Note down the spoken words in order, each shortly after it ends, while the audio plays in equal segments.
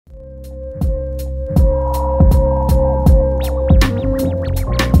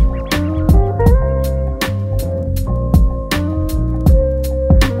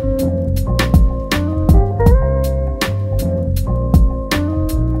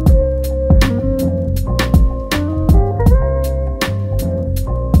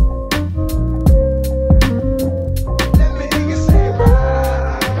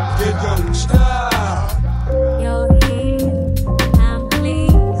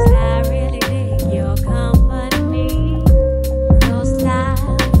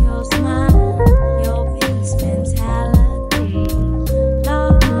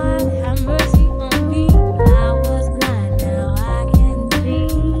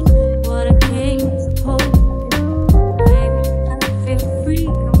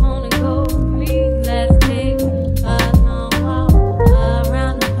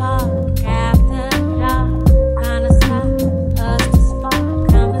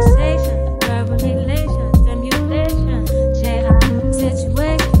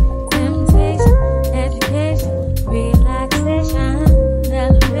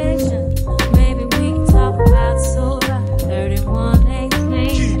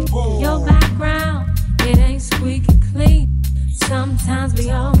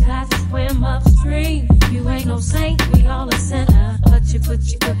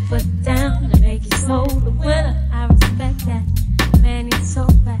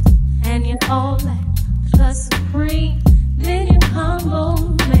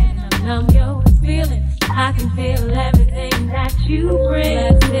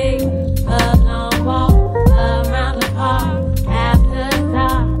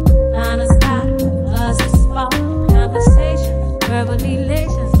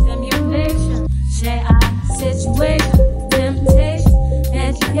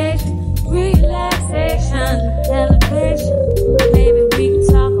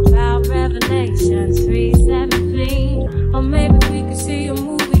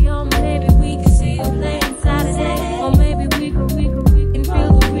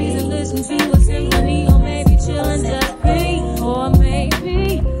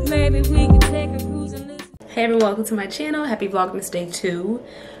Maybe we could take a cruise and listen. Hey everyone, welcome to my channel. Happy Vlogmas Day 2.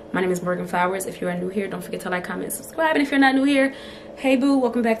 My name is MORGANNFLOWERS. If you are new here, don't forget to like, comment, subscribe. And if you're not new here, hey boo,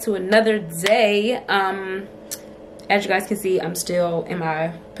 welcome back to another day. As you guys can see, I'm still in my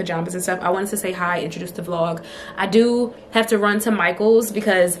pajamas and stuff. I wanted to say hi, introduce the vlog. I do have to run to Michael's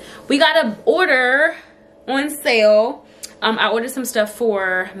because we got an order on sale. I ordered some stuff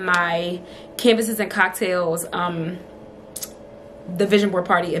for my canvases and cocktails, the vision board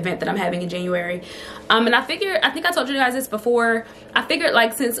party event that I'm having in January. And I think I told you guys this before. I figured,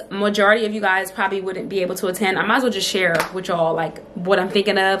 like, since majority of you guys probably wouldn't be able to attend, I might as well just share with y'all like what I'm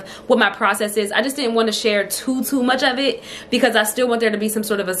thinking of, what my process is. I just didn't want to share too much of it because I still want there to be some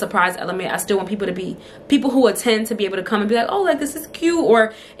sort of a surprise element. I still want people who attend to be able to come and be like, oh, like, this is cute,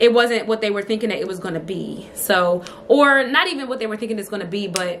 or it wasn't what they were thinking that it was going to be. So, or not even what they were thinking it's going to be,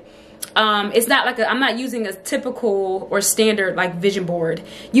 but it's not like I'm not using a typical or standard like vision board.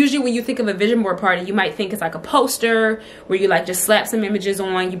 Usually when you think of a vision board party, you might think it's like a poster where you like just slap some images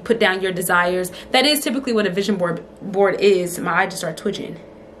on, you put down your desires. That is typically what a vision board is. My eye just started twitching.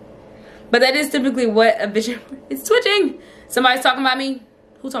 But that is typically what a vision, it's twitching. Somebody's talking about me.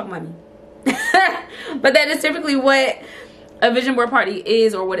 Who's talking about me? But that is typically what a vision board party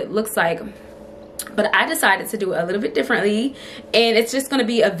is, or what it looks like. But I decided to do it a little bit differently, and it's just going to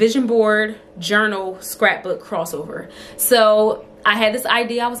be a vision board journal scrapbook crossover. So I had this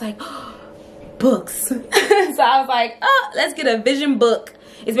idea. I was like, oh, books. So I was like, oh, let's get a vision book.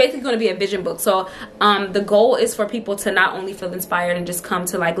 It's basically going to be a vision book. So the goal is for people to not only feel inspired and just come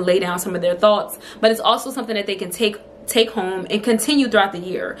to like lay down some of their thoughts, but it's also something that they can take home and continue throughout the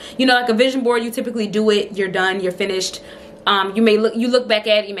year. You know, like a vision board, you typically do it, you're done, you're finished. You look back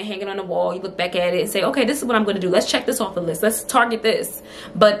at it, you may hang it on the wall, you look back at it and say, okay, this is what I'm going to do. Let's check this off the list. Let's target this.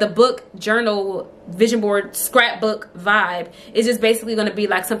 But the book, journal, vision board, scrapbook vibe is just basically going to be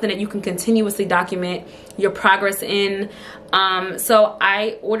like something that you can continuously document your progress in. So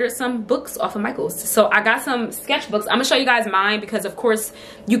I ordered some books off of Michael's. So I got some sketchbooks. I'm going to show you guys mine because, of course,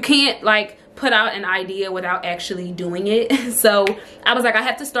 you can't like put out an idea without actually doing it. So I was like, I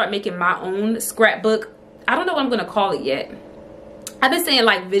have to start making my own scrapbook. I don't know what I'm gonna call it yet. I've been saying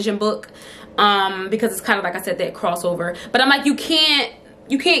like vision book because it's kind of like I said, that crossover. But I'm like, you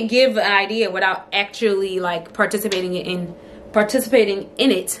can't give an idea without actually like participating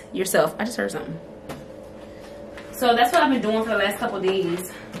in it yourself. I just heard something. So that's what I've been doing for the last couple of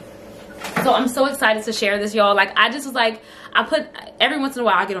days. So I'm so excited to share this, y'all. Like, I just was like, every once in a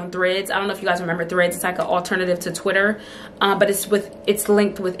while I get on Threads. I don't know if you guys remember Threads. It's like an alternative to Twitter, but it's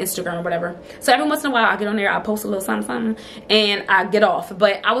linked with Instagram or whatever. So every once in a while I get on there, I post a little something, and I get off.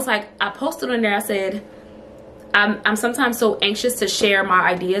 But I was like, I posted on there, I said, I'm sometimes so anxious to share my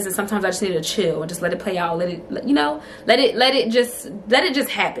ideas, and sometimes I just need to chill and just let it play out, let it just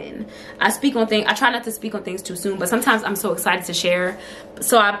happen. I try not to speak on things too soon, but sometimes I'm so excited to share.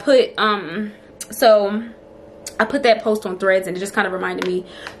 So I put that post on Threads, and it just kind of reminded me,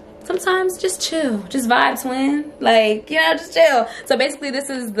 sometimes just chill, just vibe, twin, like, you know, just chill. So basically this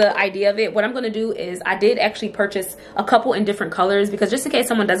is the idea of it. What I'm going to do is, I did actually purchase a couple in different colors because just in case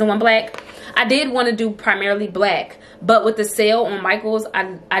someone doesn't want black, I did want to do primarily black. But with the sale on Michael's,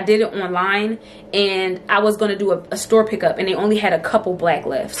 I did it online, and I was going to do a store pickup, and they only had a couple black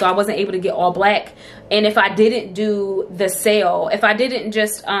left, so I wasn't able to get all black. And if I didn't do the sale, if I didn't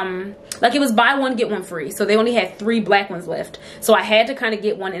just like, it was buy one get one free, so they only had 3 black ones left, so I had to kind of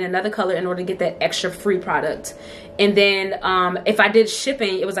get one in another color in order to get that extra free product. And then if I did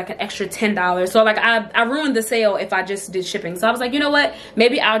shipping, it was like an extra $10. So like I ruined the sale if I just did shipping. So I was like, you know what,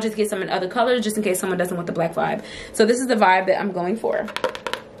 maybe I'll just get some in other colors just in case someone doesn't want the black vibe. So this is the vibe that I'm going for.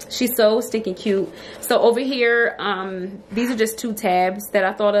 She's so stinking cute. So over here, these are just 2 tabs that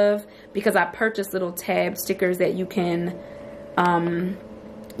I thought of because I purchased little tab stickers that you can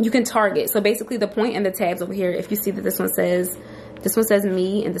target. So basically the point in the tabs over here, if you see that this one says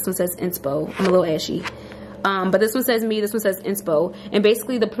me and this one says inspo. I'm a little ashy. But this one says me, this one says inspo. And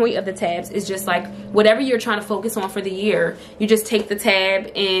basically the point of the tabs is just like whatever you're trying to focus on for the year, you just take the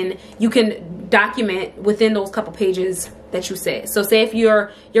tab and you can document within those couple pages that you set. So say if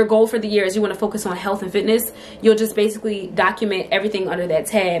your goal for the year is you want to focus on health and fitness, you'll just basically document everything under that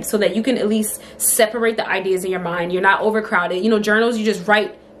tab so that you can at least separate the ideas in your mind. You're not overcrowded. You know, journals, you just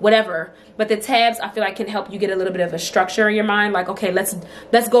write whatever, but the tabs I feel like can help you get a little bit of a structure in your mind, like, okay, let's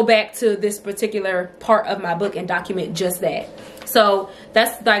go back to this particular part of my book and document just that. So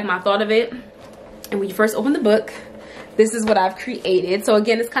that's like my thought of it. And when you first open the book, this is what I've created. So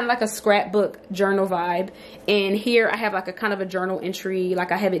again, it's kind of like a scrapbook journal vibe, and here I have like a kind of a journal entry,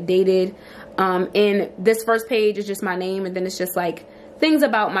 like I have it dated, and this first page is just my name, and then it's just like things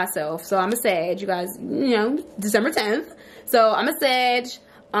about myself. So I'm a Sag, you guys, you know, December 10th. So I'm a Sag.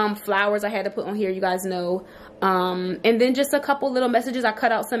 Flowers I had to put on here, you guys know. And then just a couple little messages. I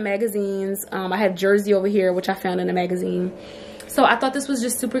cut out some magazines. I have Jersey over here, which I found in a magazine. So I thought this was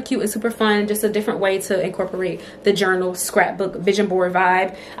just super cute and super fun. Just a different way to incorporate the journal, scrapbook, vision board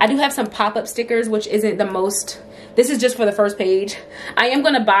vibe. I do have some pop-up stickers, which isn't the most... This is just for the first page. I am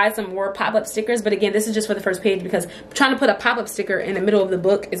going to buy some more pop-up stickers, but again, this is just for the first page because trying to put a pop-up sticker in the middle of the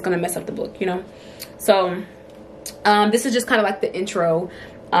book is going to mess up the book, you know? So this is just kind of like the intro.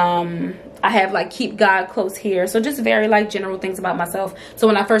 I have like keep God close here, so just very like general things about myself. So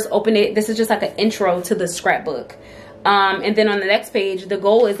when I first opened it, this is just like an intro to the scrapbook. And then on the next page, the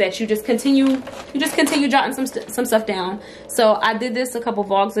goal is that you just continue jotting some stuff down. So I did this a couple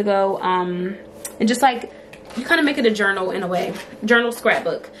vlogs ago, and just like you kind of make it a journal in a way, journal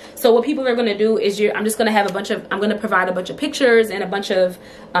scrapbook. So what people are going to do is I'm just going to have I'm going to provide a bunch of pictures and a bunch of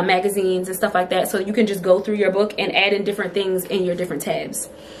magazines and stuff like that. So you can just go through your book and add in different things in your different tabs.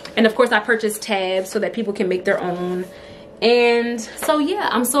 And of course I purchased tabs so that people can make their own. And so yeah,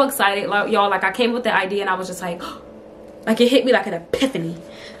 I'm so excited, like, y'all. Like I came with the idea and I was just like, like it hit me like an epiphany.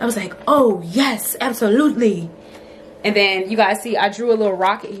 I was like, oh yes, absolutely. And then you guys see I drew a little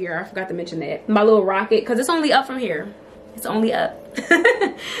rocket here. I forgot to mention that. My little rocket, because it's only up from here. It's only up.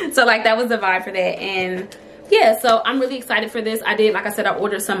 So like that was the vibe for that. And yeah, so I'm really excited for this. I did, like I said, I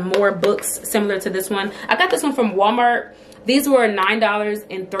ordered some more books similar to this one. I got this one from Walmart. These were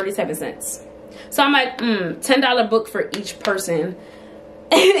 $9.37. So I'm like, $10 book for each person.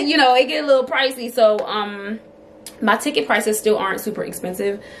 You know, it get a little pricey. So my ticket prices still aren't super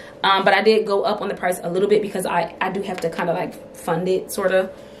expensive. But I did go up on the price a little bit because I do have to kind of like fund it, sort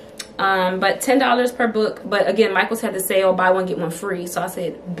of. But $10 per book. But again, Michael's had the sale, buy one get one free. So I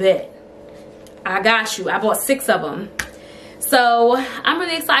said, bet, I got you. I bought 6 of them. So I'm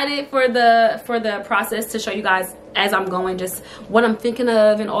really excited for the process to show you guys as I'm going, just what I'm thinking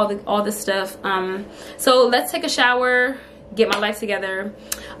of and all this stuff. So let's take a shower, get my life together,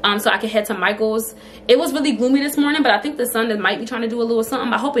 so I can head to Michael's. It was really gloomy this morning, but I think the sun might be trying to do a little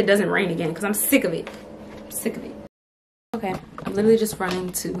something. I hope it doesn't rain again because I'm sick of it. Sick of it. Okay, I'm literally just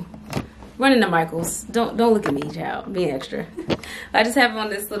running to Michael's. Don't look at me, child. Be extra. I just have on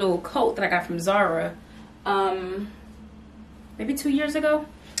this little coat that I got from Zara, maybe 2 years ago.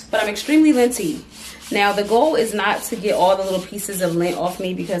 But I'm extremely linty. Now the goal is not to get all the little pieces of lint off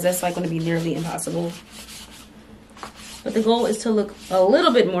me because that's like going to be nearly impossible. But the goal is to look a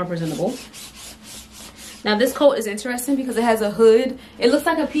little bit more presentable. Now this coat is interesting because it has a hood. It looks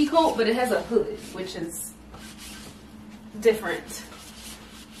like a pea coat, but it has a hood, which is different.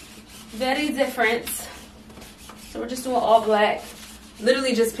 Very different. So we're just doing all black.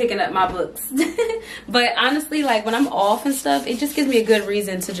 Literally just picking up my books. But honestly, like when I'm off and stuff, it just gives me a good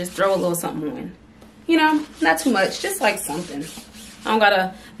reason to just throw a little something on. You know, not too much, just like something. I don't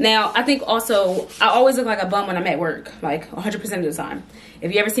gotta. Now, I think also, I always look like a bum when I'm at work, like 100% of the time.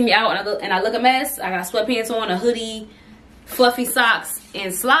 If you ever see me out and I look a mess, I got sweatpants on, a hoodie, fluffy socks,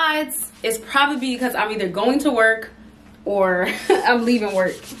 and slides, it's probably because I'm either going to work or I'm leaving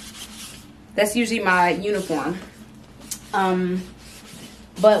work. That's usually my uniform.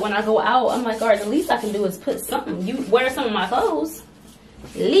 But when I go out, I'm like, all right, the least I can do is put something, wear some of my clothes,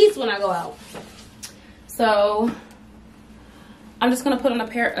 at least when I go out. So I'm just gonna put on a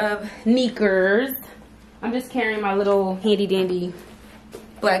pair of sneakers. I'm just carrying my little handy dandy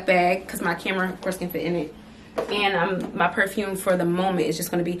black bag because my camera of course can fit in it. And my perfume for the moment is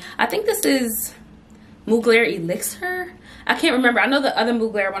just gonna be, I think this is Mugler Elixir. I can't remember. I know the other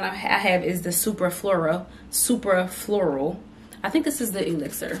Mugler one I have is the Supra Floral. I think this is the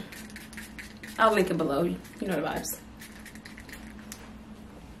Elixir. I'll link it below. You know the vibes.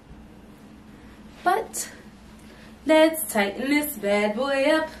 But let's tighten this bad boy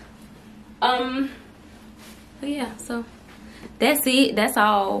up. But yeah, so that's it. That's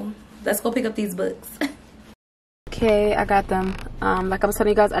all. Let's go pick up these books. Okay, I got them. Like I was telling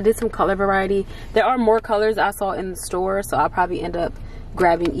you guys, I did some color variety. There are more colors I saw in the store, so I'll probably end up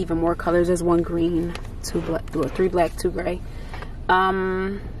grabbing even more colors. There's 1 green, 2 black, 3 black, 2 gray.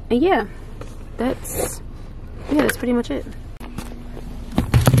 And yeah, that's pretty much it.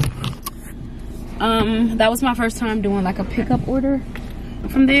 That was my first time doing like a pickup order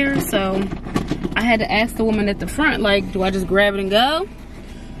from there, so I had to ask the woman at the front, like, do I just grab it and go?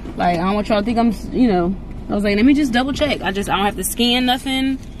 Like, I don't want y'all to think I'm, you know, I was like, let me just double check. I don't have to scan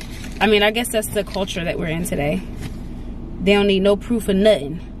nothing. I mean, I guess that's the culture that we're in today. They don't need no proof of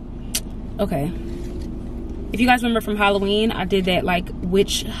nothing. Okay. If you guys remember from Halloween, I did that like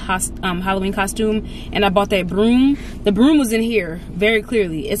witch Halloween costume, and I bought that broom. The broom was in here very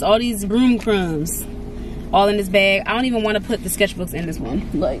clearly. It's all these broom crumbs all in this bag. I don't even want to put the sketchbooks in this one.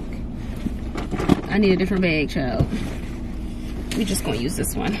 Like, I need a different bag, child. We just gonna use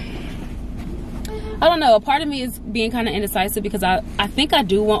this one. I don't know, a part of me is being kind of indecisive because I think I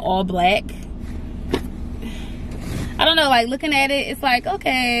do want all black. I don't know, like looking at it, it's like,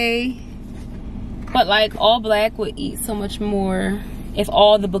 okay. But like all black would eat so much more if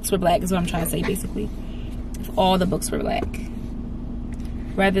all the books were black, is what I'm trying to say basically. If all the books were black.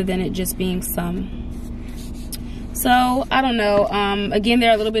 Rather than it just being some. So, I don't know. Again,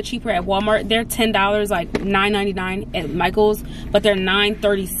 they're a little bit cheaper at Walmart. They're $10, like $9.99 at Michael's, but they're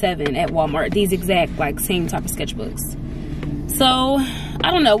 $9.37 at Walmart. These exact, like, same type of sketchbooks. So,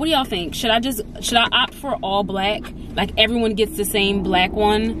 I don't know. What do y'all think? Should I opt for all black? Like, everyone gets the same black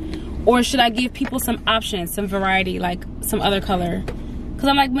one? Or should I give people some options, some variety, like some other color? Because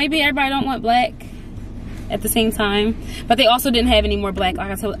I'm like, maybe everybody don't want black at the same time. But they also didn't have any more black. Like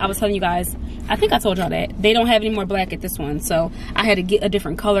I was telling you guys, I think I told y'all that they don't have any more black at this one, so I had to get a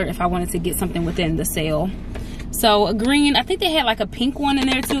different color if I wanted to get something within the sale. So a green, I think they had like a pink one in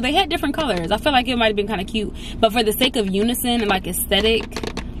there too. They had different colors. I feel like it might have been kind of cute, but for the sake of unison and like aesthetic,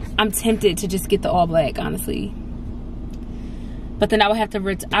 I'm tempted to just get the all black, honestly. But then I would have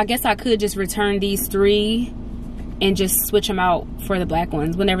to I guess I could just return these 3 and just switch them out for the black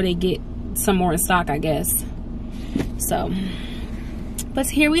ones whenever they get some more in stock, I guess. So, but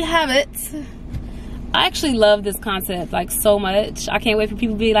here we have it. I actually love this concept like so much. I can't wait for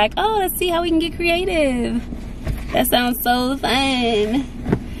people to be like, oh, let's see how we can get creative. That sounds so fun.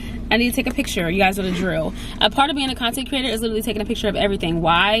 I need to take a picture. You guys know the drill. A part of being a content creator is literally taking a picture of everything.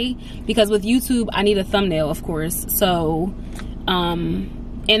 Why? Because with YouTube, I need a thumbnail, of course. So,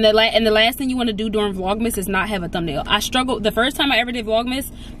 and the last thing you want to do during Vlogmas is not have a thumbnail. I struggled the first time I ever did Vlogmas.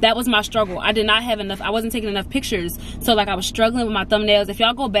 That was my struggle. I did not have enough. I wasn't taking enough pictures, so like I was struggling with my thumbnails. If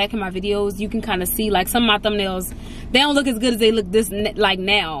y'all go back in my videos, you can kind of see like some of my thumbnails, they don't look as good as they look like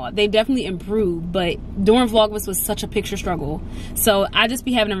now. They definitely improved, but during Vlogmas was such a picture struggle. So I just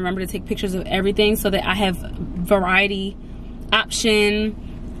be having to remember to take pictures of everything so that I have variety, option.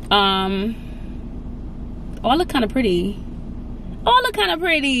 All look kind of pretty. Oh, look kind of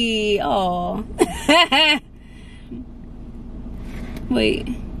pretty. Oh. Wait.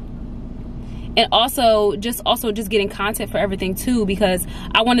 And also just getting content for everything too, because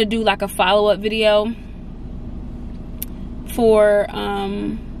I want to do like a follow-up video for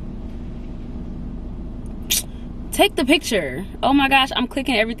take the picture. Oh my gosh, I'm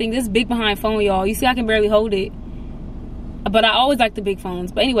clicking everything. This big behind phone, y'all. You see I can barely hold it. But I always like the big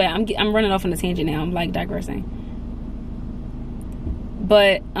phones. But anyway, I'm running off on a tangent now. I'm like digressing.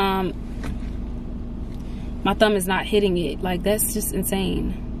 But my thumb is not hitting it. Like, that's just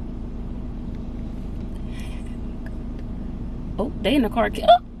insane. Oh, they in the car.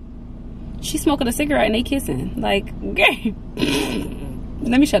 Oh, she's smoking a cigarette and they kissing. Like, okay.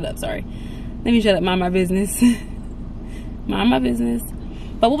 Let me shut up. Sorry. Let me shut up. Mind my business. Mind my business.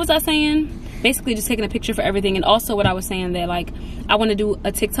 But what was I saying? Basically just taking a picture for everything. And also what I was saying that like I want to do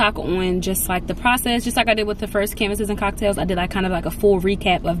a TikTok on just like the process, just like I did with the first canvases and cocktails. I did like kind of like a full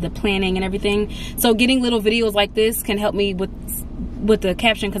recap of the planning and everything. So getting little videos like this can help me with the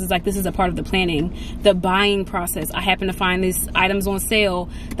caption, because it's like this is a part of the planning, the buying process. I happen to find these items on sale.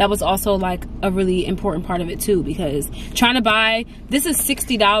 That was also like a really important part of it too, because trying to buy, this is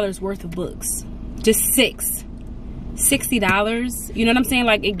 $60 worth of books, just $60, you know what I'm saying?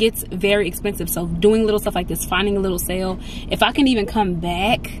 Like, it gets very expensive. So doing little stuff like this, finding a little sale, if I can even come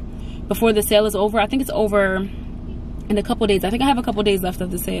back before the sale is over. I think it's over in a couple days. I think I have a couple days left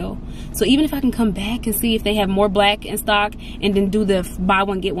of the sale. So even if I can come back and see if they have more black in stock and then do the buy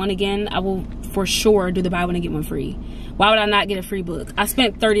one get one again, I will for sure do the buy one and get one free. Why would I not get a free book? I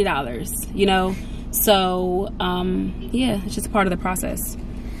spent $30, you know? So yeah, it's just a part of the process,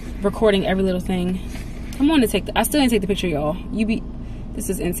 recording every little thing. I'm on to take I still didn't take the picture, y'all. This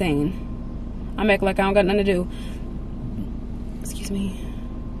is insane. I'm acting like I don't got nothing to do. Excuse me.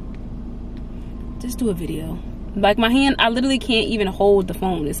 Just do a video. Like, my hand, I literally can't even hold the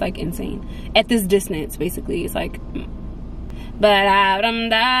phone. It's like insane. At this distance, basically. It's like, that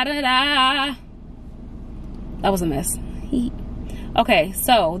was a mess. Okay,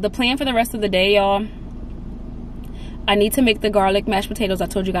 so the plan for the rest of the day, y'all. I need to make the garlic mashed potatoes. I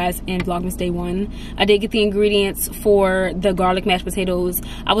told you guys in Vlogmas Day 1. I did get the ingredients for the garlic mashed potatoes.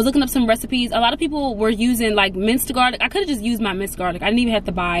 I was looking up some recipes. A lot of people were using like minced garlic. I could have just used my minced garlic. I didn't even have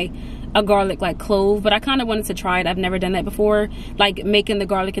to buy a garlic like clove, but I kind of wanted to try it. I've never done that before, like making the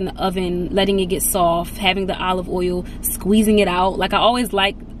garlic in the oven, letting it get soft, having the olive oil, squeezing it out. Like I always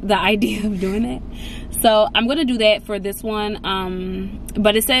like the idea of doing that. So I'm gonna do that for this one.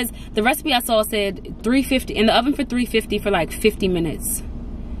 But it says, the recipe I saw said 350 in the oven for 350 for like 50 minutes.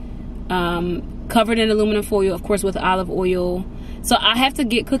 Covered in aluminum foil, of course, with olive oil. So I have to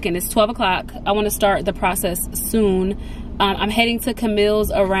get cooking. It's 12 o'clock. I want to start the process soon. I'm heading to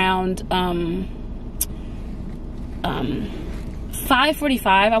Camille's around 5:45,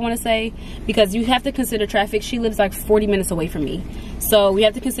 I want to say, because you have to consider traffic. She lives like 40 minutes away from me, so we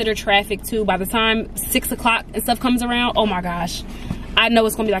have to consider traffic too. By the time 6 o'clock and stuff comes around, oh my gosh, I know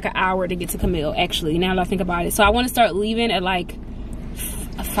it's gonna be like an hour to get to Camille, actually, now that I think about it. So I want to start leaving at like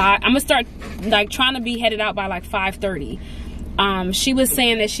 5. I'm gonna start like trying to be headed out by like 5:30. She was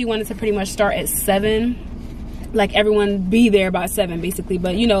saying that she wanted to pretty much start at 7, like everyone be there by 7 basically,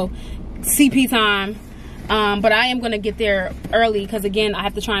 but you know, CP time. But I am gonna get there early because again, I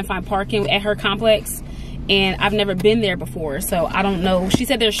have to try and find parking at her complex, and I've never been there before, so I don't know. She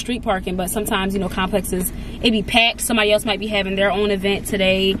said there's street parking, but sometimes, you know, complexes, it be packed. Somebody else might be having their own event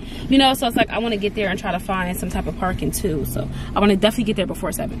today, you know, so it's like I want to get there and try to find some type of parking too. So I want to definitely get there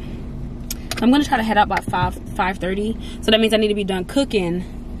before 7. I'm gonna try to head out by 5:30, so that means I need to be done cooking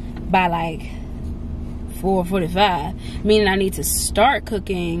by like 4:45, meaning I need to start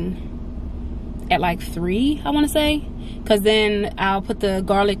cooking at like 3, I want to say, because then I'll put the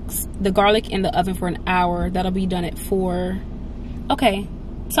garlic in the oven for an hour. That'll be done at 4. Okay,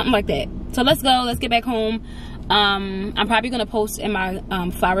 something like that. So let's go, let's get back home. I'm probably gonna post in my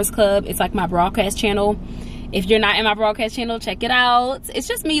Flowers Club. It's like my broadcast channel. If you're not in my broadcast channel, check it out. It's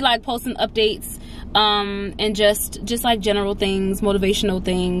just me like posting updates and just like general things, motivational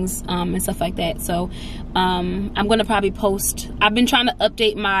things, and stuff like that. So I'm gonna probably post. I've been trying to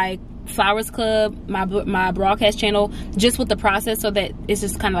update my Flowers Club, my broadcast channel, just with the process, so that it's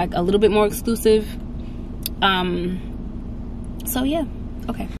just kind of like a little bit more exclusive. So yeah,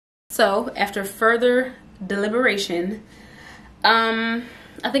 okay. So after further deliberation, I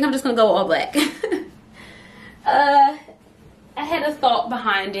think I'm just gonna go all black. I had a thought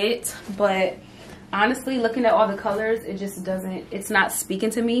behind it, but honestly, looking at all the colors, it just doesn't, it's not speaking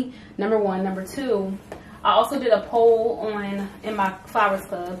to me, number one. Number two, I also did a poll in my Flowers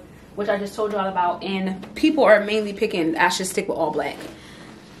Club, which I just told you all about, and people are mainly picking I should stick with all black.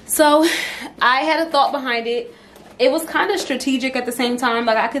 So I had a thought behind it. It was kind of strategic at the same time.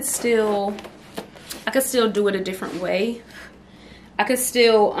 Like I could still do it a different way. I could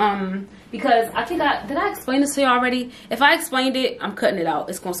still because I think did I explain this to you already? If I explained it, I'm cutting it out.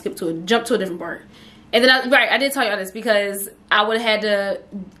 It's gonna jump to a different part. And then I did tell y'all this because I would have had to,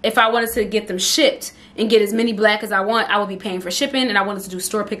 if I wanted to get them shipped and get as many black as I want, I would be paying for shipping, and I wanted to do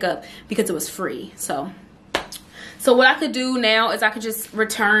store pickup because it was free. So what I could do now is I could just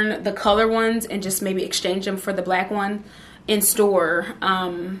return the color ones and just maybe exchange them for the black one in store.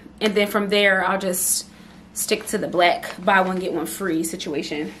 And then from there, I'll just stick to the black buy one get one free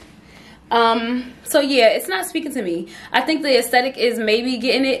situation. So yeah, it's not speaking to me. I think the aesthetic is maybe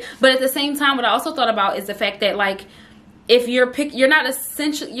getting it, but at the same time, what I also thought about is the fact that like, if you're not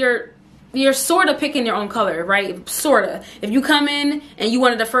essentially, you're sort of picking your own color, right? Sort of. If you come in and you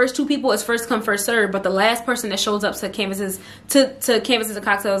one of the first 2 people, it's first come first serve, but the last person that shows up to canvases and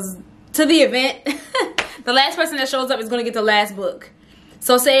cocktails to the event, the last person that shows up is going to get the last book.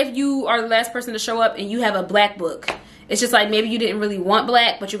 So say if you are the last person to show up and you have a black book, it's just like maybe you didn't really want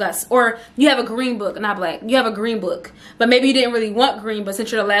black, but you got, or you have a green book, not black. You have a green book, but maybe you didn't really want green, but since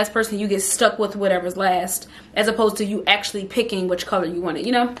you're the last person, you get stuck with whatever's last, as opposed to you actually picking which color you wanted,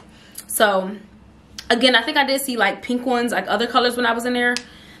 you know? So again, I think I did see like pink ones, like other colors when I was in there,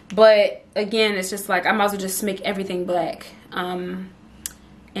 but again, it's just like I might as well just make everything black and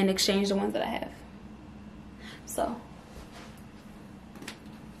exchange the ones that I have. So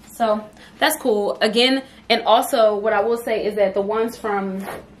that's cool. Again, and also what I will say is that the ones from,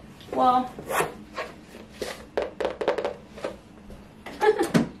 well,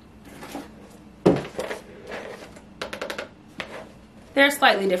 they're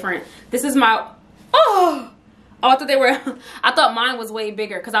slightly different. This is my, oh, I thought they were, I thought mine was way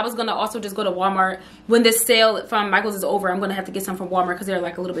bigger because I was going to also just go to Walmart. When this sale from Michael's is over, I'm going to have to get some from Walmart because they're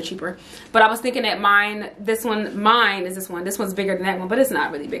like a little bit cheaper. But I was thinking that mine is this one. This one's bigger than that one, but it's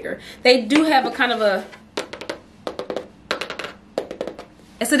not really bigger. They do have a kind of a,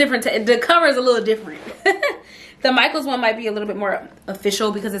 it's a different, the cover is a little different. The Michael's one might be a little bit more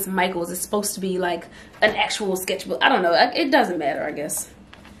official because it's Michael's. It's supposed to be like an actual sketchbook. I don't know. It doesn't matter, I guess.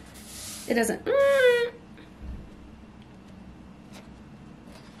 It doesn't.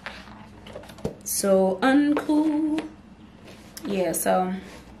 So uncool. Yeah, so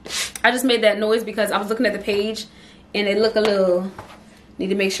I just made that noise because I was looking at the page and it looked a little, need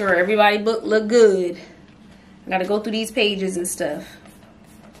to make sure everybody book look good. I gotta go through these pages and stuff.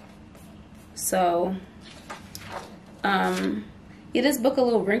 So yeah, this book a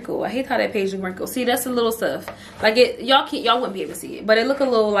little wrinkle. I hate how that page look wrinkled. See, that's the little stuff. Like it, y'all wouldn't be able to see it, but it look a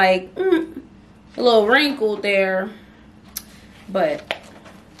little like a little wrinkled there. But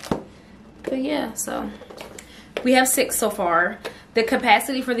yeah, so we have 6 so far. The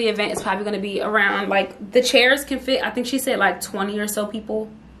capacity for the event is probably going to be around, like, the chairs can fit, I think she said like 20 or so people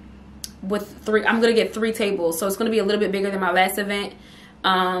with 3. I'm going to get 3 tables, so it's going to be a little bit bigger than my last event.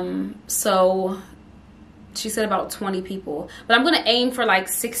 So she said about 20 people, but I'm going to aim for like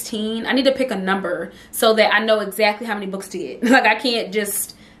 16. I need to pick a number so that I know exactly how many books to get. Like, I can't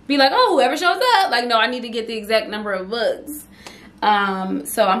just be like, oh, whoever shows up. Like, no, I need to get the exact number of books.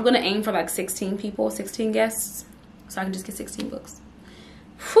 So I'm going to aim for like 16 people, 16 guests, so I can just get 16 books.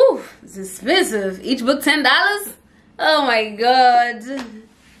 Whew, it's expensive. Each book $10. Oh my god.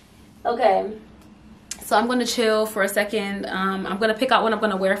 Okay, so I'm gonna chill for a second. I'm gonna pick out what I'm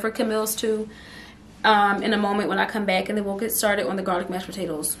gonna wear for Camille's too in a moment when I come back, and then we'll get started on the garlic mashed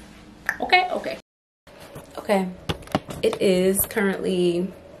potatoes. Okay. It is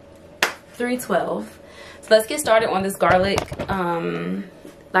currently 3:12. So let's get started on this garlic.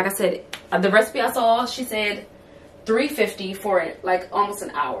 Like I said, the recipe I saw, she said $3.50 for it, like almost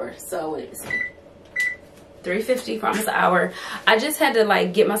an hour. So it was $3.50 for almost an hour. I just had to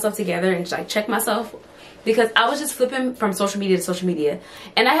like get myself together and like check myself, because I was just flipping from social media to social media,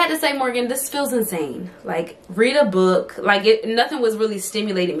 and I had to say, Morgan, this feels insane. Like, read a book. Like, nothing was really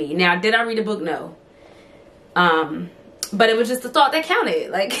stimulating me. Now, did I read a book? No. But it was just the thought that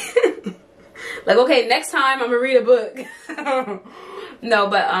counted. Like, like, okay, next time I'm gonna read a book. No,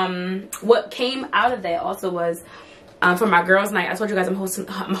 but what came out of that also was for my girls' night. I told you guys I'm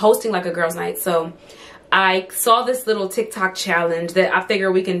hosting like a girls' night. So I saw this little TikTok challenge that I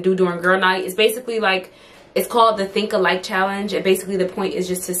figure we can do during girl night. It's basically like, it's called the Think Alike Challenge. And basically the point is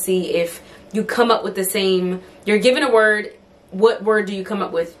just to see if you come up with the same, you're given a word, what word do you come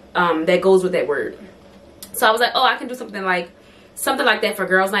up with that goes with that word? So I was like, oh, I can do something like that for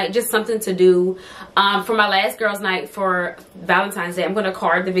girls night, just something to do. For my last girls night for Valentine's Day, I'm going to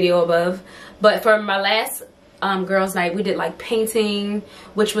card the video above, but for my last girls night, we did like painting,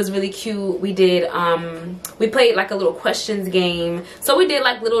 which was really cute. We did we played like a little questions game, so we did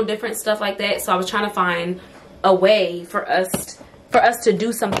like little different stuff like that. So I was trying to find a way for us to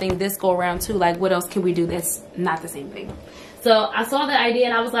do something this go around too. Like, what else can we do that's not the same thing? So I saw the idea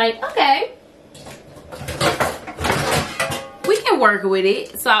and I was like, okay, we can work with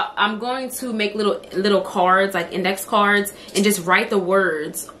it. So I'm going to make little cards, like index cards, and just write the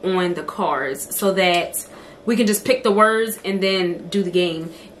words on the cards so that we can just pick the words and then do the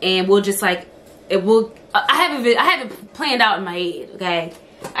game. And we'll just like, it will, I have it planned out in my head, okay?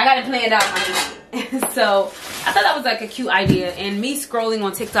 I got it planned out in my head. So I thought that was like a cute idea, and me scrolling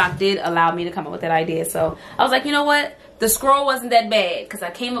on TikTok did allow me to come up with that idea. So I was like, you know what? The scroll wasn't that bad, because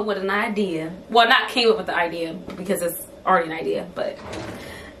I came up with an idea. Well, not came up with the idea because it's already an idea, but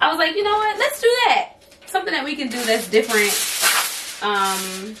I was like, you know what? Let's do that. Something that we can do that's different.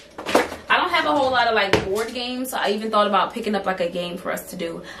 I don't have a whole lot of like board games, so I even thought about picking up like a game for us to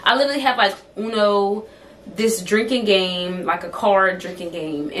do. I literally have like Uno, this drinking game, like a card drinking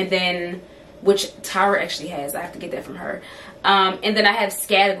game, and then, which Tyra actually has, I have to get that from her. And then I have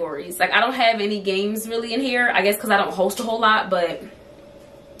categories. Like, I don't have any games really in here, I guess because I don't host a whole lot, but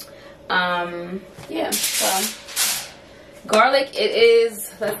yeah. So garlic it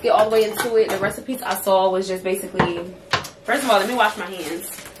is. Let's get all the way into it. The recipes I saw was just basically, first of all, let me wash my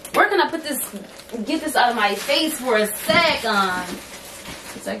hands. Where can I put this, get this out of my face for a second?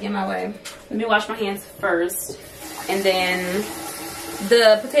 So I get in my way. Let me wash my hands first, and then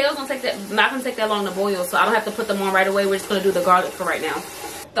the potatoes not gonna take that long to boil, so I don't have to put them on right away. We're just gonna do the garlic for right now.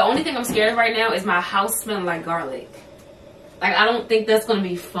 The only thing I'm scared of right now is my house smelling like garlic. Like, I don't think that's gonna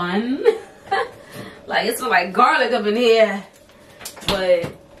be fun. Like, it smells like garlic up in here, but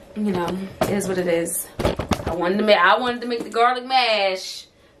you know, it is what it is. I wanted to make the garlic mash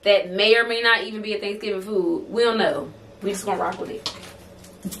that may or may not even be a Thanksgiving food. We don't know. We just gonna rock with it.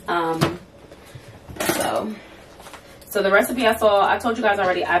 So the recipe I saw, I told you guys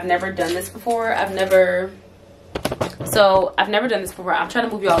already, I've never done this before. I've never done this before. I'm trying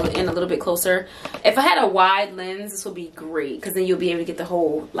to move y'all in a little bit closer. If I had a wide lens, this would be great, because then you'll be able to get the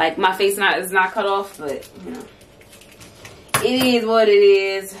whole, like, my face is not cut off, but you know, it is what it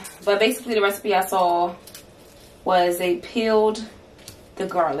is. But basically the recipe I saw was they peeled the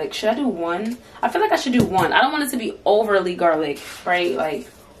garlic. Should I do one? I feel like I should do one. I don't want it to be overly garlic, right? Like,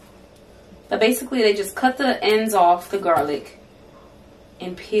 but basically they just cut the ends off the garlic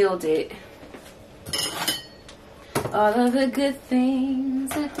and peeled it. All of the good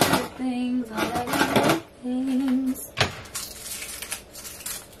things, all of the good things.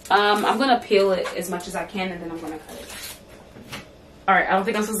 I'm gonna peel it as much as I can, and then I'm gonna cut it. All right, I don't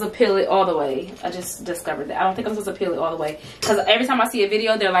think I'm supposed to peel it all the way. I just discovered that. I don't think I'm supposed to peel it all the way, because every time I see a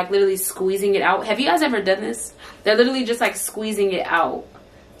video, they're like literally squeezing it out. Have you guys ever done this? They're literally just like squeezing it out.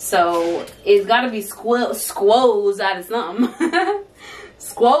 So it's gotta be squoze out of something.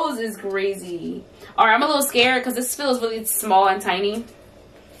 Squoze is crazy. All right, I'm a little scared because this feels really small and tiny.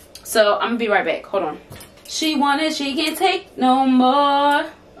 So I'm gonna be right back. Hold on. She wanted, she can't take no more.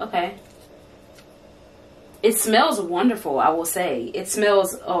 Okay. It smells wonderful, I will say. It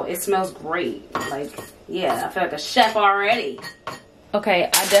smells, oh, it smells great. Like, yeah, I feel like a chef already. Okay,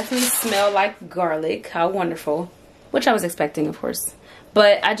 I definitely smell like garlic. How wonderful. Which I was expecting, of course.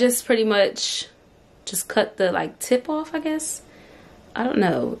 But I just pretty much just cut the, like, tip off, I guess. I don't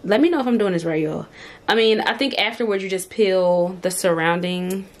know. Let me know if I'm doing this right, y'all. I mean, I think afterwards you just peel the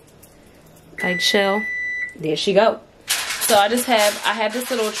surrounding, like, shell. There she go. So I have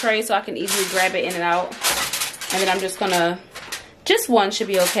this little tray so I can easily grab it in and out. And then I'm just gonna, just one should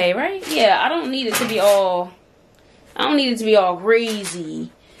be okay, right? Yeah, I don't need it to be all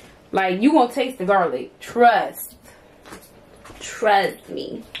crazy. Like, you gonna taste the garlic. Trust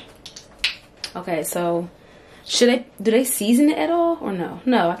me. Okay, so do they season it at all or no?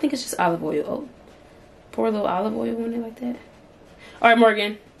 No, I think it's just olive oil. Oh, pour a little olive oil on it like that. All right,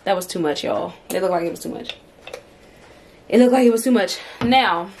 Morgan, that was too much, y'all. It looked like it was too much. It looked like it was too much.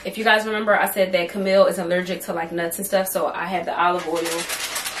 Now, if you guys remember, I said that Camille is allergic to like nuts and stuff, so I have the olive oil.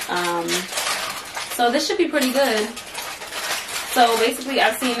 So this should be pretty good. So basically,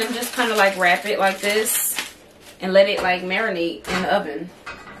 I've seen them just kind of like wrap it like this and let it like marinate in the oven.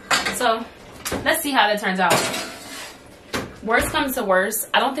 So let's see how that turns out. Worst comes to worst,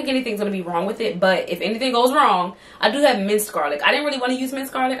 I don't think anything's gonna be wrong with it, but if anything goes wrong, I do have minced garlic. I didn't really want to use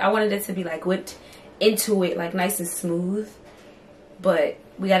minced garlic. I wanted it to be like whipped into it, like nice and smooth, but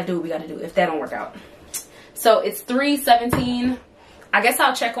we gotta do what we gotta do if that don't work out. So it's 3:17. I guess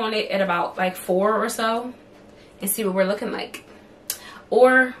I'll check on it at about like 4 or so and see what we're looking like.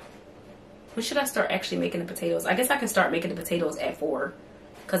 Or when should I start actually making the potatoes? I guess I can start making the potatoes at 4,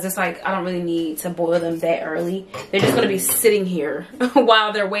 because it's like I don't really need to boil them that early. They're just gonna be sitting here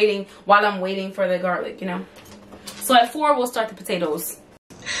while I'm waiting for the garlic, you know. So at 4 we'll start the potatoes.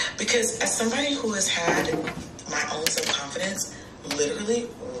 Because as somebody who has had my own self-confidence literally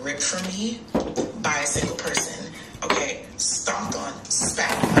ripped from me by a single person, okay, stomped on,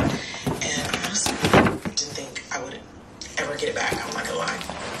 spat on, and I honestly didn't think I would ever get it back, I'm not gonna lie.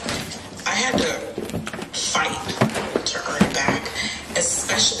 I had to fight to earn it back,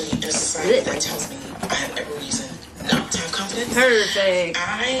 especially in a society that tells me I have every reason not to have confidence. Perfect.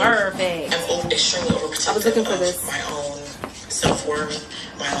 I am extremely overprotective of my own self-worth,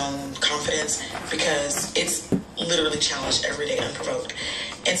 my own confidence, because it's literally challenged every day unprovoked.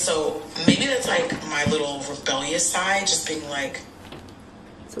 And so maybe that's like my little rebellious side, just being like,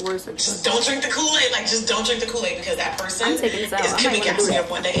 just don't drink the Kool-Aid. Like, just don't drink the Kool-Aid, because that person could be gassing up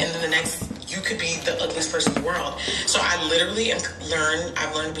one day and then the next you could be the ugliest person in the world. So I literally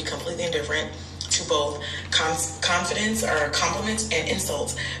I've learned to be completely indifferent to both confidence or compliments and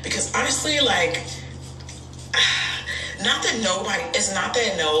insults, because honestly, like, it's not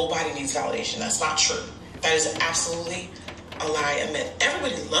that nobody needs validation. That's not true. That is absolutely a lie, a myth.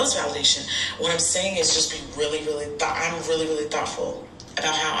 Everybody loves validation. What I'm saying is just be really, I'm really thoughtful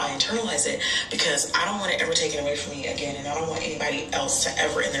about how I internalize it, because I don't want it ever taken away from me again, and I don't want anybody else to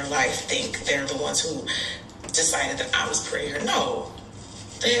ever in their life think they're the ones who decided that I was prettier. No,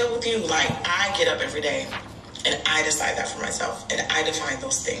 the hell with you. Like, I get up every day and I decide that for myself, and I define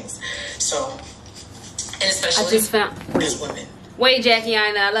those things. So, and especially as women. Wait, Jackie,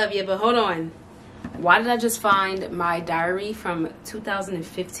 I love you, but hold on. Why did I just find my diary from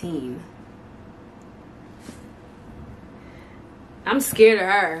 2015? I'm scared of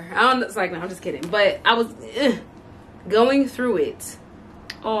her. I don't. It's like, no, I'm just kidding. But I was going through it.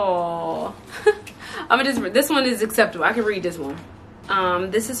 Oh, this one is acceptable. I can read this one.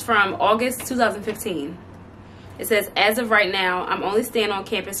 This is from August 2015. It says, as of right now, I'm only staying on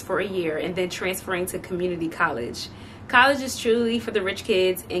campus for a year and then transferring to community college. College is truly for the rich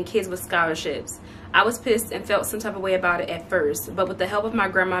kids and kids with scholarships. I was pissed and felt some type of way about it at first, but with the help of my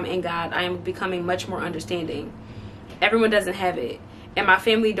grandma and God, I am becoming much more understanding. Everyone doesn't have it, and my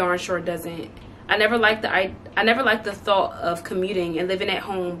family darn sure doesn't. I never liked the thought of commuting and living at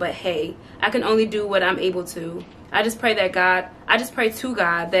home, but hey, I can only do what I'm able to. I just pray to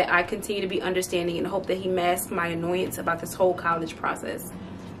God that I continue to be understanding and hope that he masks my annoyance about this whole college process.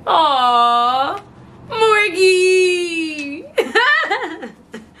 Aww, Morgie.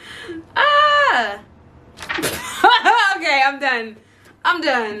 Okay, I'm done.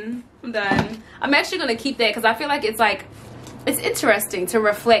 I'm actually gonna keep that because I feel like it's interesting to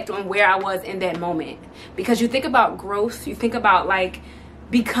reflect on where I was in that moment, because you think about growth, you think about like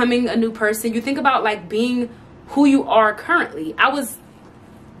becoming a new person, you think about like being who you are currently. I was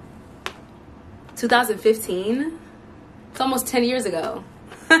 2015. It's almost 10 years ago.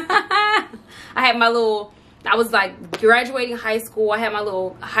 I was like graduating high school. I had my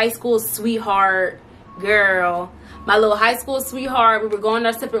little high school sweetheart girl. My little high school sweetheart. We were going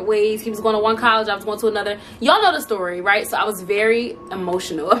our separate ways. He was going to one college, I was going to another. Y'all know the story, right? So I was very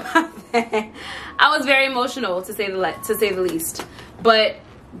emotional about that. I was very emotional to say the least. But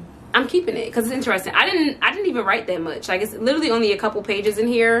I'm keeping it because it's interesting. I didn't even write that much. Like, it's literally only a couple pages in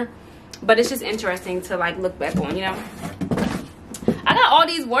here, but it's just interesting to like look back on, you know. I got all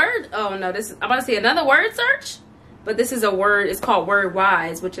these words. Oh no, I'm about to say another word search, but this is a word. It's called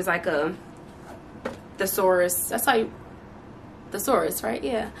WordWise, which is like a thesaurus. That's how you thesaurus, right?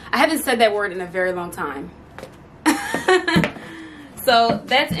 Yeah. I haven't said that word in a very long time. So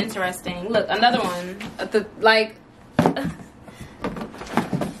that's interesting. Look, another one.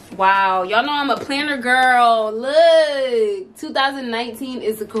 Wow, y'all know I'm a planner girl. Look, 2019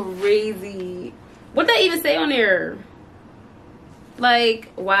 is crazy. What did they even say on there?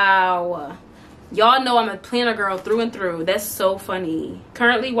 Like, wow. Y'all know I'm a planner girl through and through. That's so funny.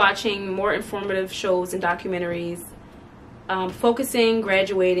 Currently watching more informative shows and documentaries. Focusing,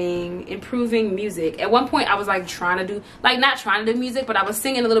 graduating, improving music. At one point I was like not trying to do music, but I was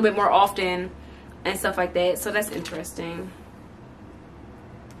singing a little bit more often and stuff like that. So that's interesting.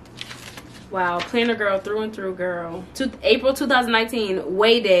 Wow, planner girl through and through, girl. April 2019,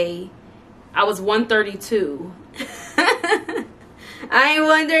 Way Day. I was 132. I ain't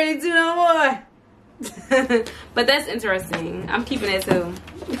 132 no more. But that's interesting. I'm keeping it too.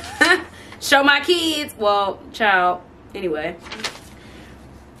 Show my kids. Well, child. Anyway.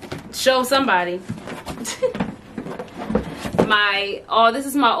 Show somebody. This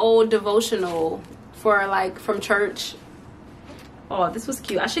is my old devotional for like from church. Oh, this was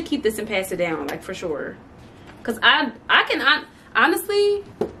cute. I should keep this and pass it down, like, for sure. Because I honestly,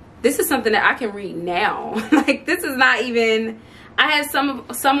 this is something that I can read now. Like, this is not even, I had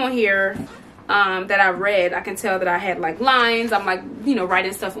someone here that I read. I can tell that I had, like, lines. I'm, like, you know,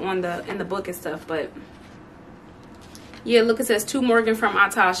 writing stuff in the book and stuff. But, yeah, look, it says, to Morgan from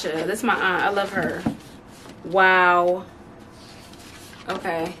Atasha. That's my aunt. I love her. Wow.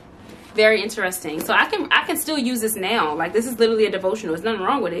 Okay. Very interesting. So I can still use this now. Like, this is literally a devotional. There's nothing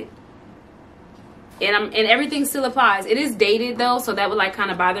wrong with it. And everything still applies. It is dated though, so that would like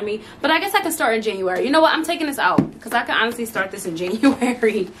kind of bother me. But I guess I can start in January. You know what? I'm taking this out because I can honestly start this in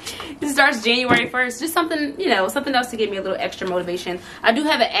January. It starts January 1st. Just something, you know, something else to give me a little extra motivation. I do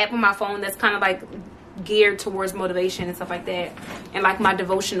have an app on my phone that's kind of like geared towards motivation and stuff like that, and like my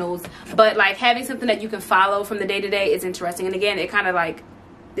devotionals. But like having something that you can follow from the day to day is interesting. And again, it kind of like,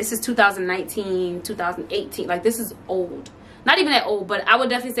 this is 2019, 2018. Like, this is old. Not even that old, but I would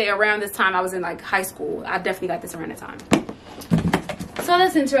definitely say around this time I was in like high school. I definitely got this around that time. So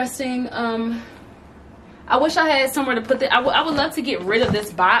that's interesting. I wish I had somewhere to put this. I would love to get rid of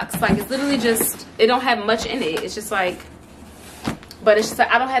this box. Like, it's literally just, it don't have much in it. It's just like, but it's just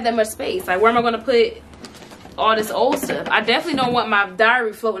like, I don't have that much space. Like, where am I going to put all this old stuff? I definitely don't want my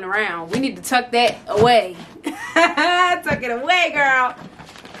diary floating around. We need to tuck that away. Tuck it away, girl.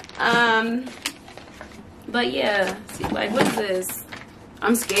 But yeah, see, like, what is this?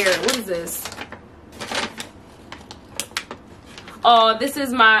 I'm scared. What is this? Oh, this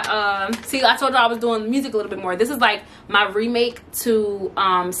is my, see, I told you I was doing music a little bit more. This is like my remake to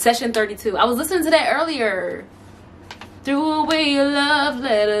Session 32. I was listening to that earlier. Threw away your love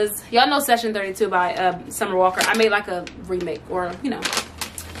letters. Y'all know Session 32 by Summer Walker. I made like a remake, or, you know,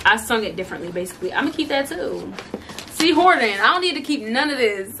 I sung it differently, basically. I'm gonna keep that too. See, hoarding. I don't need to keep none of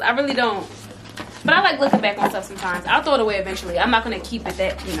this. I really don't. But I like looking back on stuff sometimes. I'll throw it away eventually. I'm not going to keep it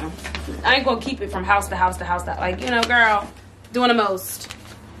that, you know. I ain't going to keep it from house to house to house. Like, you know, girl, doing the most.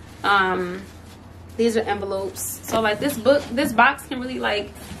 These are envelopes. So, like, this box can really,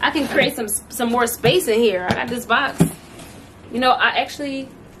 like, I can create some more space in here. I got this box. You know, I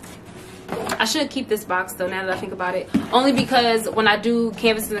should keep this box, though, now that I think about it. Only because when I do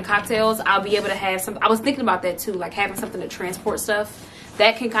canvases and cocktails, I'll be able to have some. I was thinking about that, too. Like, having something to transport stuff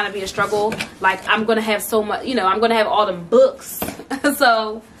that can kind of be a struggle. Like, I'm gonna have so much, you know, I'm gonna have all the books.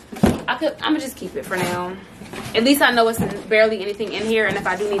 So I'm gonna just keep it for now. At least I know it's barely anything in here, and if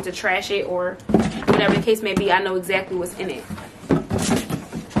I do need to trash it or whatever the case may be, I know exactly what's in it.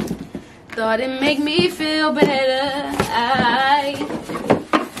 Thought it'd make me feel better. I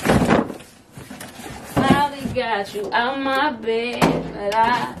finally got you out my bed, but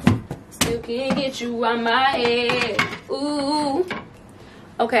I still can't get you out my head. Ooh.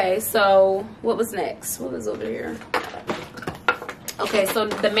 Okay, so what was next? What was over here? Okay, so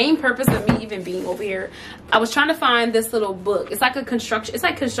the main purpose of me even being over here, I was trying to find this little book. It's like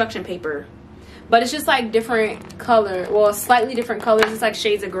construction paper, but it's just like different color, well, slightly different colors. It's like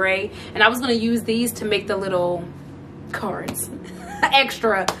shades of gray, and I was gonna use these to make the little cards.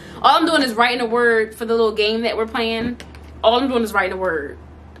 Extra. All I'm doing is writing a word for the little game that we're playing. All I'm doing is writing a word.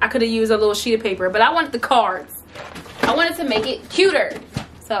 I could have used a little sheet of paper, but I wanted the cards. I wanted to make it cuter.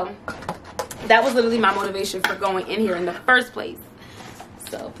 So that was literally my motivation for going in here in the first place.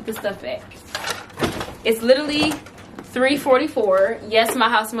 So put this stuff back. It's literally 3:44. Yes, my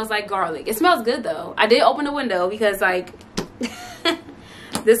house smells like garlic. It smells good though. I did open the window because like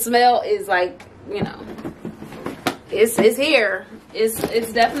the smell is like, you know, it's here. It's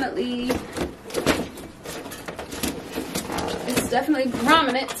definitely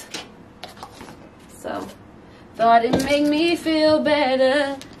prominent. So thought it'd make me feel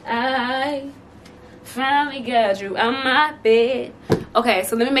better. I finally got you out my bed. Okay,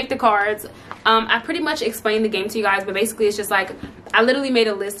 so let me make the cards. I pretty much explained the game to you guys, but basically it's just like I literally made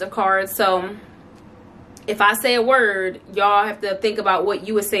a list of cards. So if I say a word, y'all have to think about what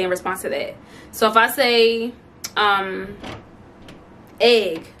you would say in response to that. So if I say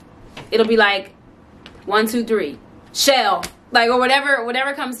egg, it'll be like 1, 2, 3 shell, like, or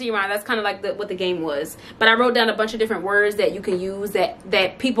whatever comes to your mind. That's kind of like what the game was. But I wrote down a bunch of different words that you can use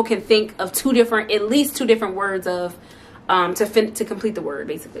that people can think of at least two different words of to complete the word,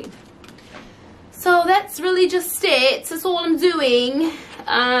 basically. So that's really just it. That's all I'm doing.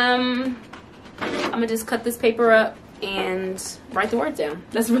 I'm gonna just cut this paper up and write the words down.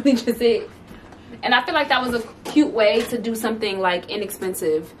 That's really just it. And I feel like that was a cute way to do something like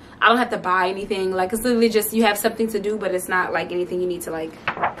inexpensive. I don't have to buy anything. Like, it's literally just you have something to do, but it's not like anything you need to like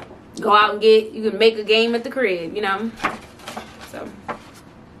go out and get. You can make a game at the crib, you know. So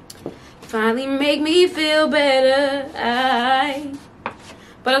finally make me feel better.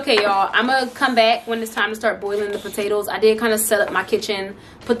 But okay, y'all, I'm gonna come back when it's time to start boiling the potatoes. I did kind of set up my kitchen,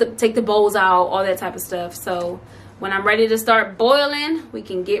 take the bowls out, all that type of stuff. So when I'm ready to start boiling, we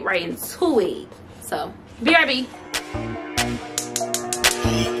can get right into it. So BRB.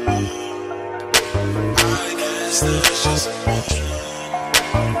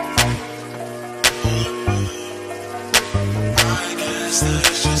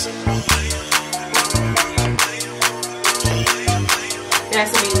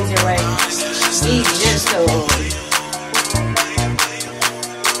 That's an easier way. Easier so.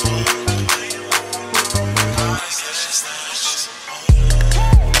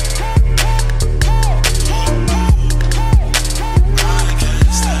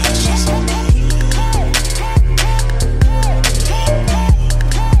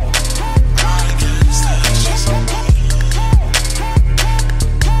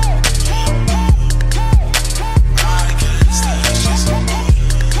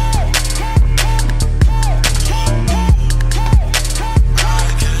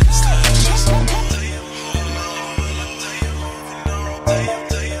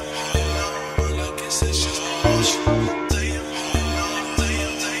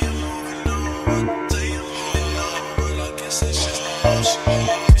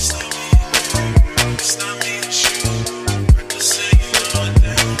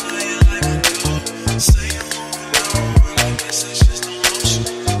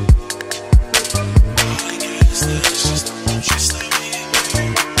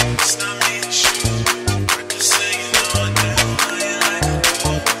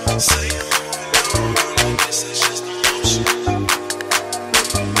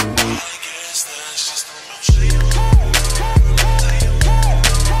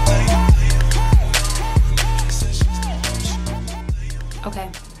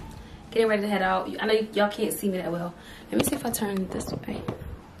 Okay, getting ready to head out. I know y'all can't see me that well. Let me see if I turn this way.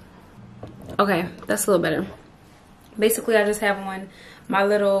 Okay, that's a little better. Basically, I just have on my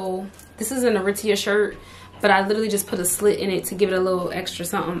little, this is an Aritzia shirt, but I literally just put a slit in it to give it a little extra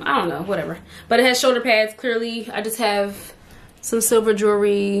something. I don't know, whatever. But it has shoulder pads, clearly. I just have some silver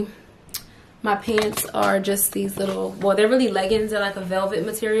jewelry, My pants are just these little, well, they're really leggings. They're like a velvet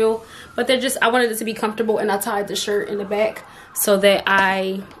material, but they're just, I wanted it to be comfortable, and I tied the shirt in the back so that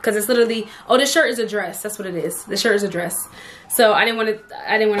because it's literally, oh, this shirt is a dress. That's what it is. The shirt is a dress. So I didn't want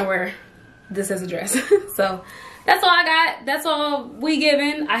to wear this as a dress. So that's all I got. That's all we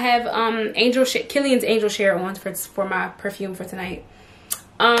giving. I have Killian's Angel Share on for my perfume for tonight.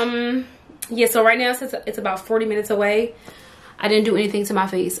 Yeah, so right now since it's about 40 minutes away, I didn't do anything to my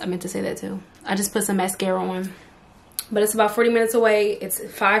face. I meant to say that too. I just put some mascara on. But it's about 40 minutes away. It's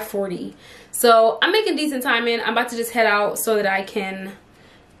 5:40. So I'm making decent time in. I'm about to just head out so that I can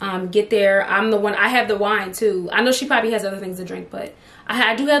get there. I have the wine too. I know she probably has other things to drink, but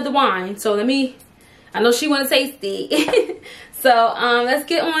I do have the wine. So I know she want to taste it. So let's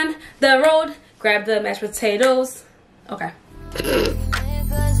get on the road. Grab the mashed potatoes. Okay.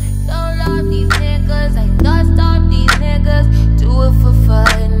 Do it for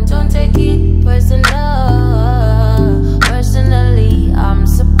fun, don't take it personally, I'm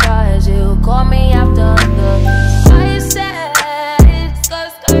surprised you call me after the I said,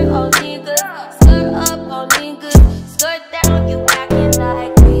 skirt all niggas, skirt up all niggas, skirt down, you acting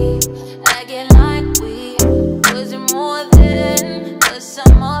like we was it more than just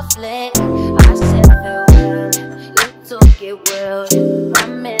some more flick. I said farewell, you took it well,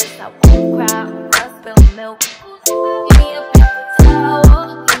 promise I won't cry, I'll spill milk. Give me a paper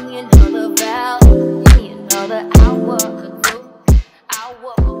towel, give me another vow, give me another hour or two. I'll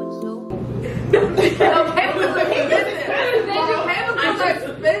walk with you.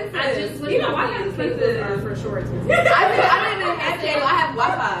 You know, why can't expensive are for sure expensive. I live in a cable. I have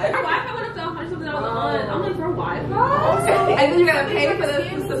Wi-Fi. Wi-Fi went up to $100 something on. I'm like, for Wi-Fi? And then you gotta pay for the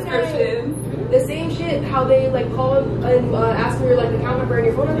subscription. The same shit, how they like call and ask for your like account number and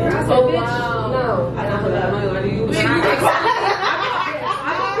your phone number. I said, bitch, wow. no. I don't know that money. Why do you? I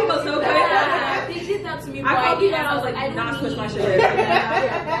call people so quick. I think she's up to me. I called people and I was like, do not push my shit.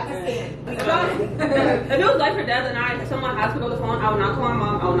 If it was like her dad and I, someone has to go to the phone, I would not call my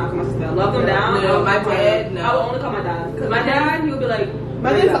mom, I would not call my sister. I love them down. No, my dad, no. I would only call my dad. Because my dad, he would be like,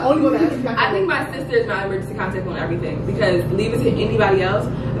 my dad's the only one that has. I think my sister is my emergency contact on everything, because leave it to anybody else.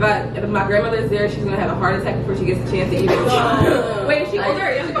 If my grandmother's there, she's gonna have a heart attack before she gets a chance to even. Wait, is she older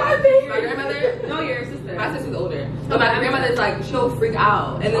or younger? My grandmother? No, your sister. My sister's older. So my grandmother's like, she'll freak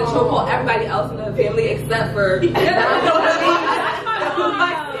out, and then she'll call everybody else in the family except for. Why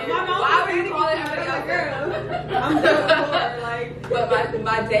were you calling everybody else, girl? I'm so like. But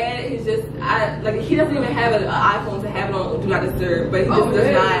my dad is just, he doesn't even have an iPhone to have it on Do Not Disturb, but he just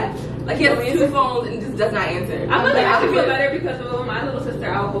does not. Like, he has 2 phones and just does not answer. I feel like I should feel better because of my little sister.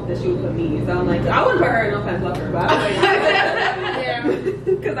 I would hope that she would put me. So I'm like, I wouldn't put her, no offense, love her, but I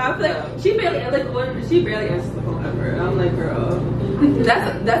because I feel like she barely answers the phone ever. I'm like, girl,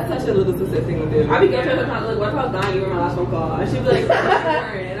 that's such a little sister thing to do. I be going to her sometimes, like, what if I was dying? You were my last phone call, and she'd be like,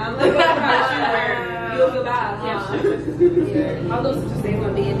 and I'm like, what you'll feel bad. Yeah. My little sister stays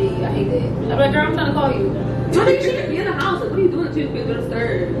on D&D. I hate it. I'm like, girl, I'm trying to call you. Honey, you shouldn't be in the house. Like, what are you doing? She's being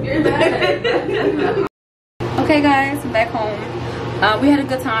disturbed. You're in bed. Okay, guys, I'm back home. We had a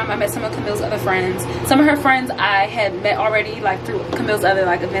good time. I met some of Camille's other friends. Some of her friends I had met already, like through Camille's other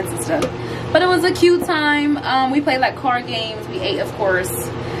like events and stuff. But it was a cute time. We played like card games. We ate, of course.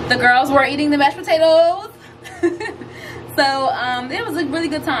 The girls were eating the mashed potatoes. So it was a really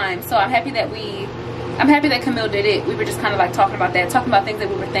good time. So I'm happy that Camille did it. We were just kind of like talking about things that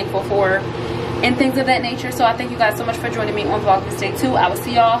we were thankful for and things of that nature. So I thank you guys so muss for joining me on Vlogmasss Day 2. I will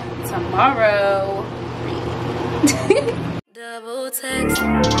see y'all tomorrow. Double text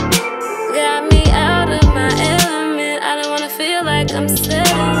got me out of my element. I don't wanna feel like I'm